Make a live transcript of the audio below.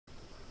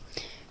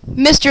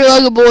Mr.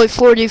 Logoboy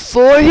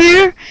 44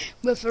 here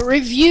with a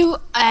review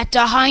at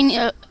the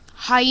hyena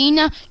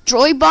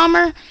droid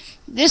bomber.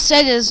 This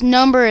set is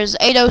number is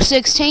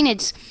 8016.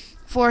 It's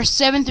for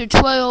 7 through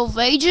 12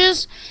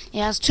 ages.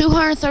 It has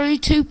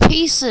 232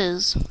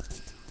 pieces.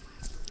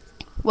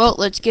 Well,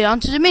 let's get on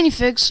to the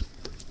minifigs.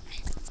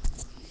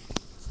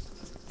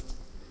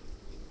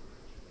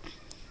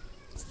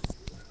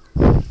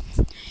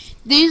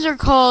 These are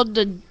called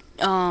the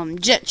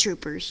jet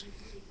troopers.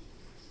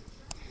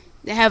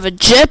 They have a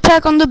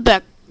jetpack on the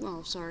back.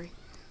 Oh, sorry.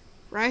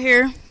 Right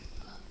here.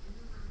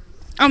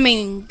 I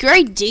mean,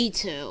 great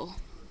detail.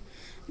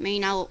 I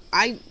mean,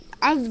 I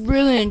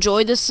really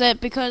enjoyed this set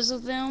because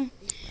of them.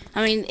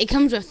 I mean, it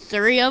comes with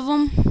 3 of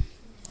them.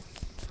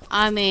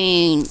 I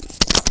mean,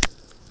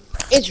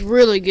 it's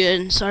really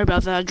good. Sorry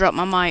about that. I dropped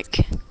my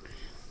mic.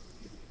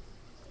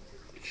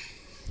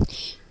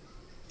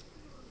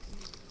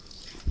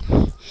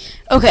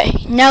 Okay,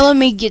 now let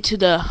me get to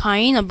the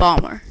hyena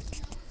bomber.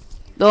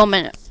 Go a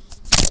minute.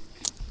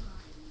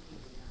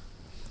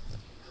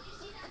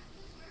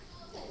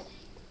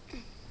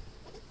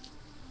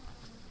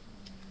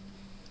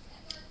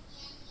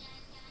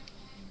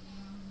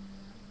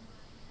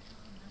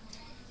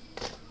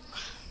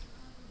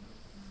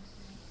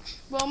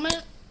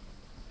 Moment.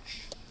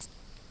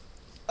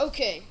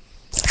 Okay.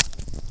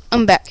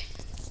 I'm back.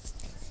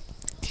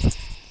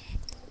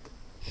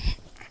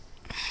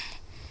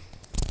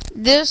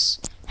 This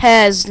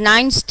has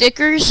 9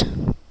 stickers.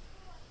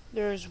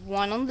 There's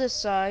 1 on this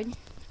side,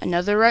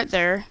 another right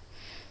there,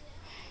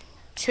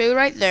 2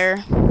 right there,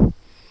 1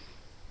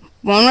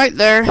 right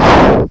there,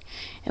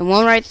 and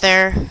 1 right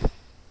there.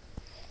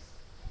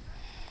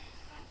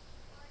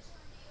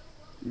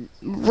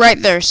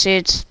 Right there, see,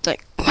 it's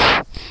like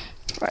right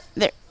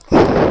there.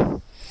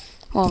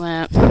 Hold on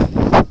a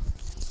minute.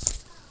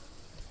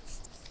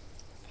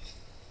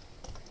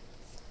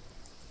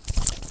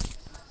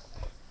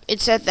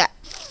 It's at that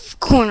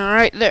corner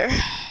right there.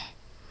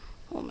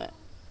 Hold on a minute.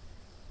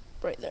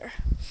 Right there.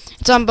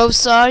 It's on both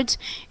sides,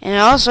 and it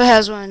also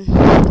has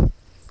one.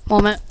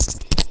 Moment.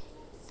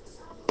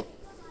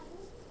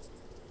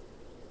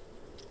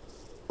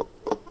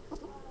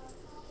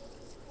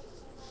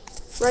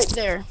 Right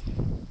there.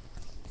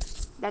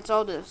 That's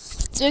all the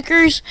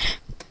stickers.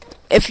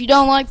 If you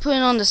don't like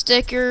putting on the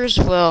stickers,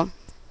 well,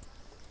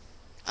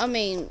 I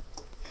mean,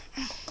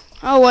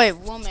 oh wait,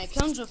 one minute. It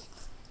comes with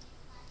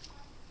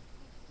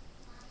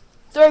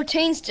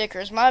 13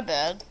 stickers. My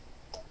bad.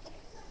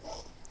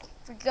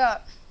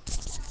 Forgot.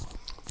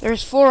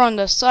 There's 4 on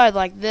the side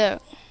like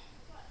that.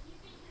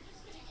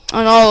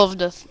 On all of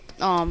the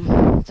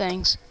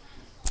things.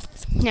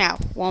 Now,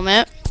 1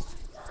 minute.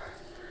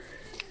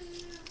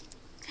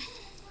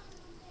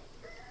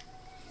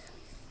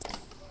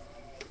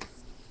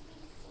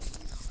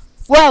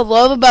 What I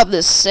love about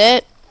this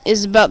set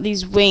is about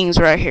these wings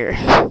right here.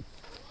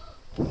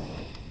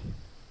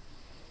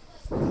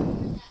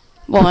 1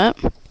 minute.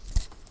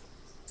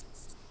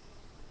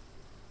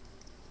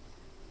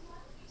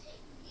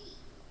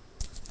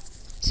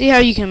 See how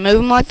you can move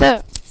them like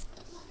that?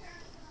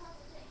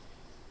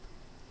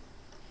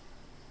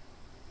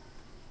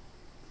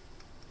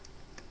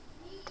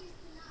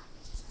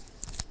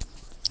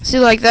 See,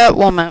 like that?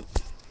 1 minute.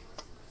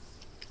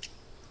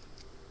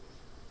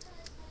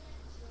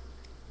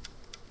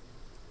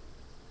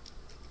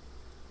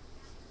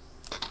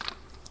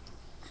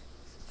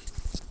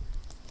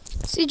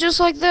 See, just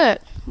like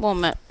that.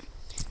 1 minute.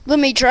 Let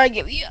me try to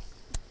give you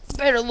a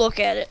better look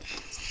at it.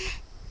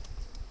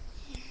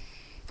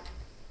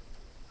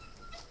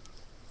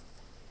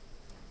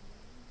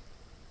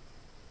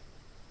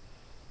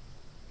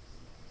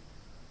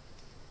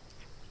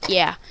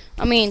 Yeah,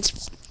 I mean,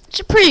 it's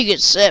a pretty good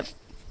set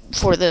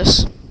for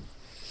this.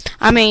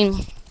 I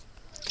mean,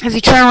 if you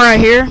turn right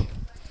here,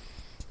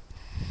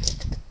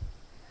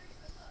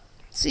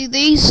 see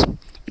these?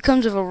 It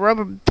comes with a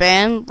rubber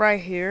band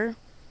right here.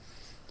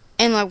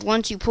 And like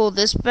once you pull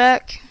this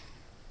back,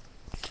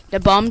 the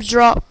bombs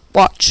drop.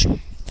 Watch.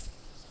 You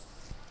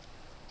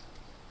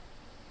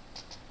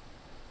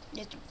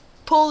have to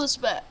pull this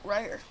back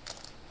right here.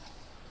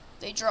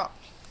 They drop.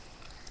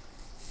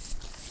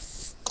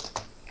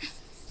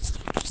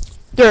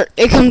 There,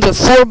 it comes with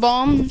 4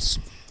 bombs.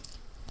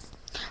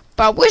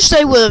 But I wish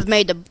they would have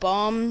made the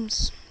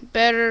bombs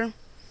better.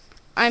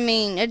 I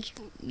mean,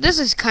 this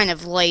is kind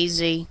of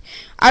lazy.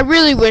 I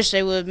really wish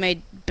they would have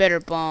made better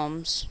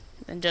bombs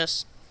than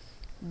just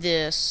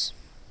this.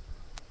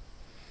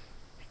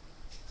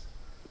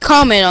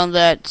 Comment on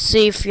that.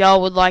 See if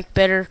y'all would like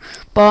better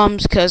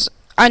bombs, because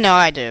I know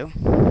I do.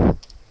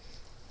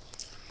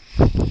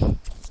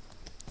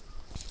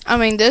 I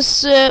mean, this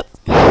set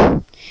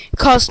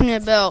cost me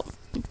about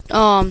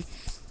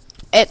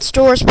at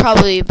stores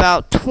probably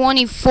about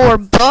 24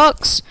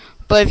 bucks,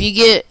 but if you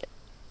get,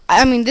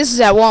 I mean, this is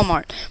at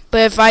Walmart,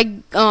 but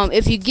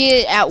if you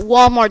get it at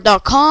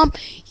walmart.com,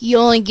 you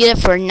only get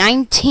it for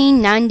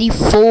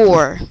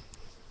 $19.94.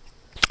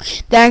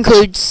 That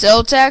includes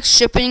sales tax,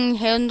 shipping,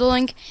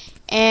 handling,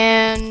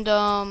 and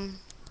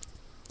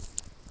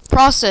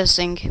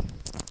processing.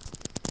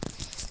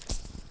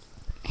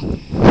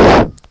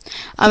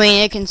 I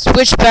mean, it can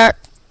switch back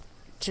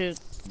to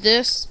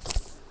this.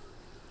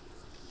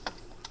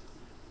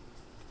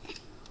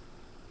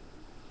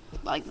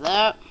 Like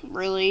that.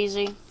 Really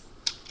easy.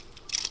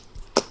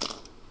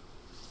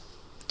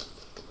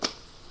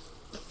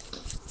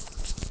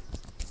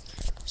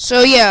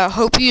 So yeah,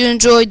 hope you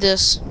enjoyed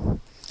this.